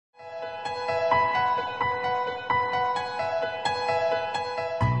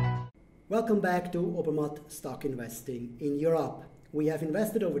Welcome back to Obermatt Stock Investing in Europe. We have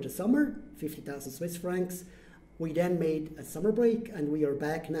invested over the summer, 50,000 Swiss francs. We then made a summer break and we are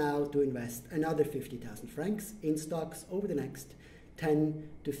back now to invest another 50,000 francs in stocks over the next 10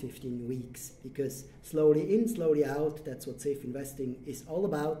 to 15 weeks. Because slowly in, slowly out, that's what safe investing is all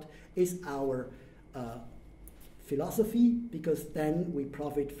about, is our philosophy, because then we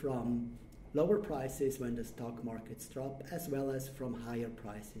profit from lower prices when the stock markets drop, as well as from higher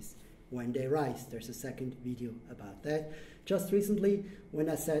prices when they rise. There's a second video about that. Just recently, when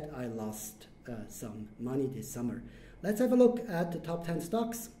I said I lost some money this summer. Let's have a look at the top 10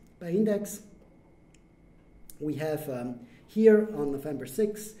 stocks by index. We have here on November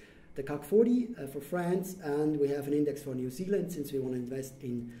 6, the CAC 40 for France, and we have an index for New Zealand. Since we want to invest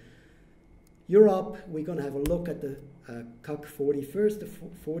in Europe, we're going to have a look at the CAC 40 first, the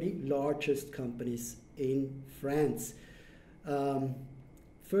 40 largest companies in France.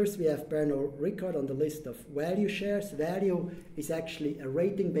 First, we have Pernod Ricard on the list of value shares. Value is actually a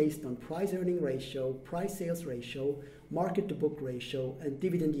rating based on price-earning ratio, price-sales ratio, market-to-book ratio, and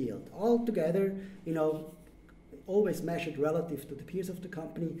dividend yield. All together, always measured relative to the peers of the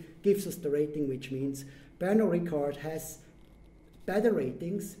company, gives us the rating, which means Pernod Ricard has better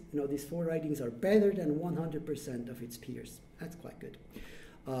ratings. These 4 ratings are better than 100% of its peers. That's quite good.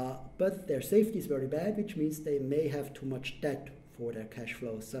 But their safety is very bad, which means they may have too much debt for their cash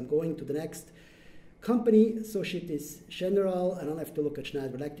flows. So I'm going to the next company, Société Générale. I don't have to look at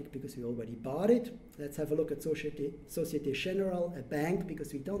Schneider Electric because we already bought it. Let's have a look at Société Générale, a bank,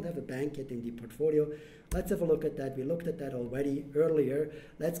 because we don't have a bank yet in the portfolio. Let's have a look at that. We looked at that already earlier.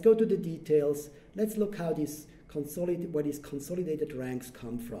 Let's go to the details. Let's look how where these consolidated ranks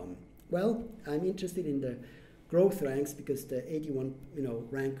come from. Well, I'm interested in the growth ranks because the 81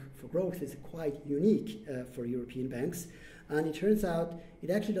 rank for growth is quite unique for European banks. And it turns out it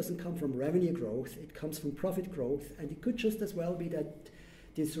actually doesn't come from revenue growth, it comes from profit growth. And it could just as well be that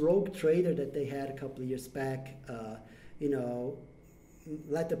this rogue trader that they had a couple of years back,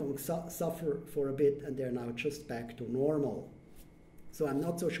 let the bank suffer for a bit, and they're now just back to normal. So I'm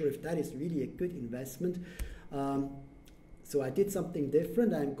not so sure if that is really a good investment. So I did something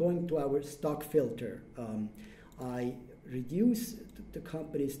different. I'm going to our stock filter. I reduce the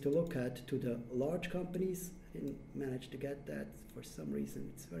companies to look at to the large companies. Didn't manage to get that for some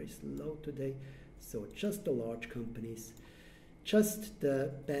reason. It's very slow today. So just the large companies, just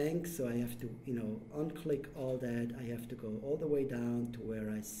the banks. So I have to, unclick all that. I have to go all the way down to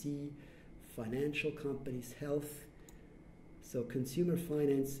where I see financial companies, health. So consumer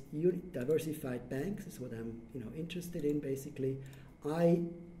finance, diversified banks is what I'm, interested in basically. I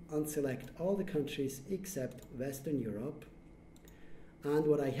unselect all the countries except Western Europe. And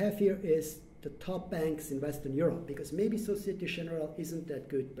what I have here is the top banks in Western Europe, because maybe Société Générale isn't that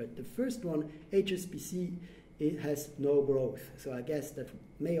good, but the first one, HSBC, it has no growth. So I guess that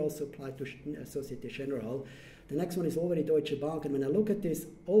may also apply to Société Générale. The next one is already Deutsche Bank, and when I look at this,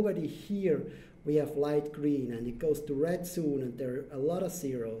 already here we have light green, and it goes to red soon, and there are a lot of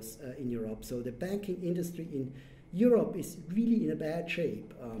zeros in Europe. So the banking industry in Europe is really in a bad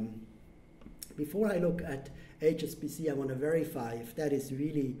shape. Before I look at HSBC, I want to verify if that is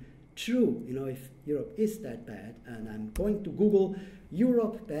really true, if Europe is that bad. And I'm going to Google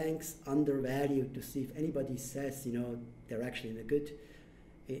Europe banks undervalued to see if anybody says, they're actually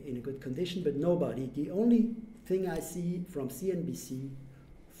in a good condition, but nobody. The only thing I see from CNBC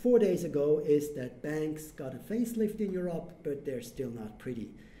 4 days ago is that banks got a facelift in Europe, but they're still not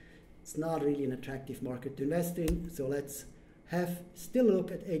pretty. It's not really an attractive market to invest in. So let's still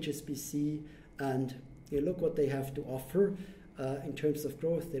look at HSBC and look what they have to offer. In terms of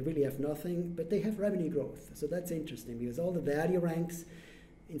growth, they really have nothing, but they have revenue growth. So that's interesting because all the value ranks,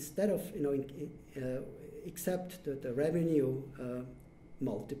 instead of, except the revenue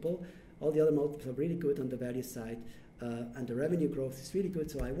multiple, all the other multiples are really good on the value side, and the revenue growth is really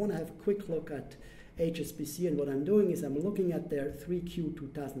good. So I want to have a quick look at HSBC, and what I'm doing is I'm looking at their 3Q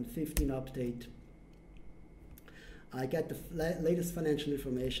 2015 update. I get the latest financial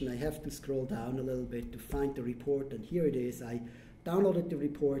information. I have to scroll down a little bit to find the report, and here it is. I downloaded the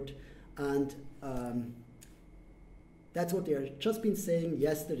report, and that's what they have just been saying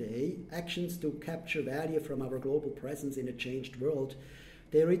yesterday. Actions to capture value from our global presence in a changed world.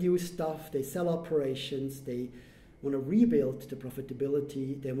 They reduce staff, they sell operations, they want to rebuild the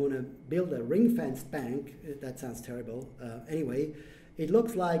profitability, they want to build a ring-fenced bank. That sounds terrible. Anyway, it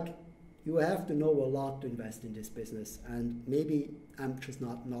looks like you have to know a lot to invest in this business, and maybe I'm just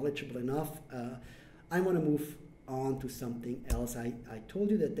not knowledgeable enough. I want to move on to something else. I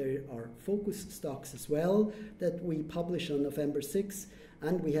told you that there are focus stocks as well that we publish on November 6th,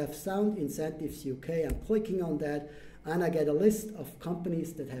 and we have Sound Incentives UK. I'm clicking on that, and I get a list of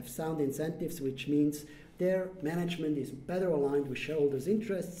companies that have sound incentives, which means their management is better aligned with shareholders'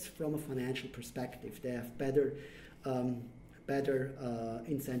 interests from a financial perspective. They have better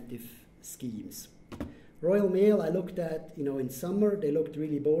incentive schemes. Royal Mail, I looked at, in summer, they looked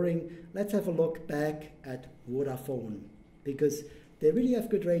really boring. Let's have a look back at Vodafone, because they really have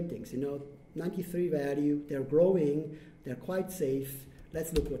good ratings, 93 value, they're growing, they're quite safe.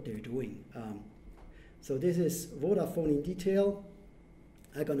 Let's look what they're doing. So this is Vodafone in detail.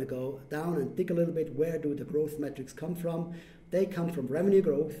 I'm going to go down and dig a little bit. Where do the growth metrics come from? They come from revenue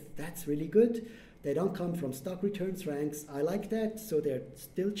growth. That's really good. They don't come from stock returns ranks. I like that. So they're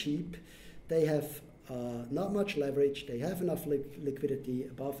still cheap. They have not much leverage. They have enough liquidity,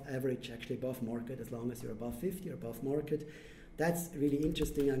 above average, actually above market, as long as you're above 50 or above market. That's really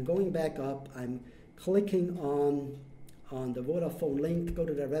interesting. I'm going back up. I'm clicking on the Vodafone link. Go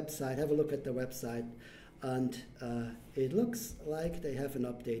to their website. Have a look at their website. And it looks like they have an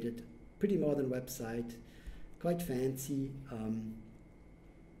updated, pretty modern website, quite fancy.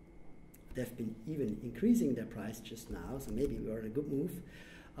 They've been even increasing their price just now, so maybe we are in a good move.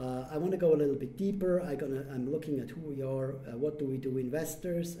 I want to go a little bit deeper. I'm looking at who we are, what do we do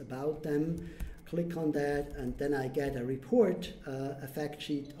investors, about them. Click on that, and then I get a report, a fact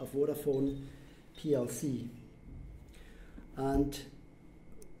sheet of Vodafone PLC. And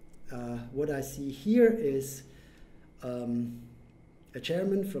what I see here is a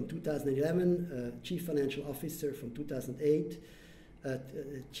chairman from 2011, chief financial officer from 2008,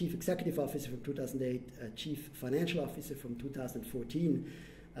 chief executive officer from 2008, chief financial officer from 2014.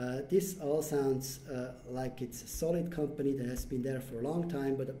 This all sounds like it's a solid company that has been there for a long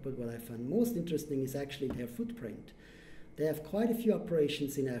time, but what I find most interesting is actually their footprint. They have quite a few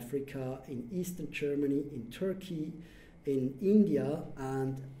operations in Africa, in Eastern Germany, in Turkey, in India,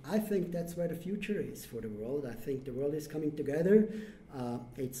 and I think that's where the future is for the world. I think the world is coming together.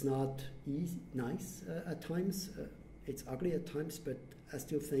 It's not nice at times. It's ugly at times, but I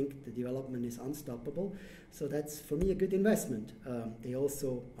still think the development is unstoppable. So that's, for me, a good investment. They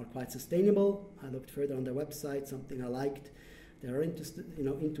also are quite sustainable. I looked further on their website, something I liked. They are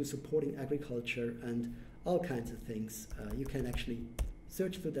into supporting agriculture and all kinds of things. You can actually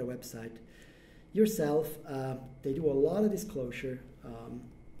search through their website yourself. They do a lot of disclosure,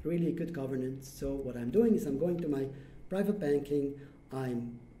 really good governance. So what I'm doing is I'm going to my private banking.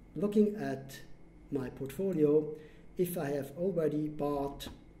 I'm looking at my portfolio. If I have already bought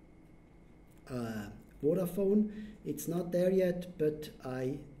Vodafone, it's not there yet, but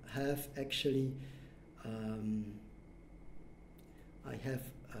I have actually, I have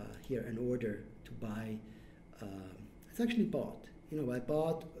here an order to buy. It's actually bought. I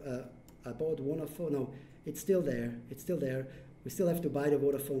bought Vodafone. No, it's still there. It's still there. We still have to buy the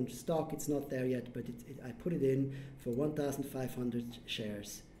Vodafone stock. It's not there yet, but I put it in for 1,500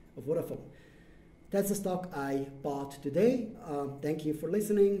 shares of Vodafone. That's the stock I bought today. Thank you for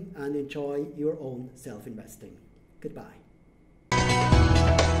listening, and enjoy your own self-investing. Goodbye.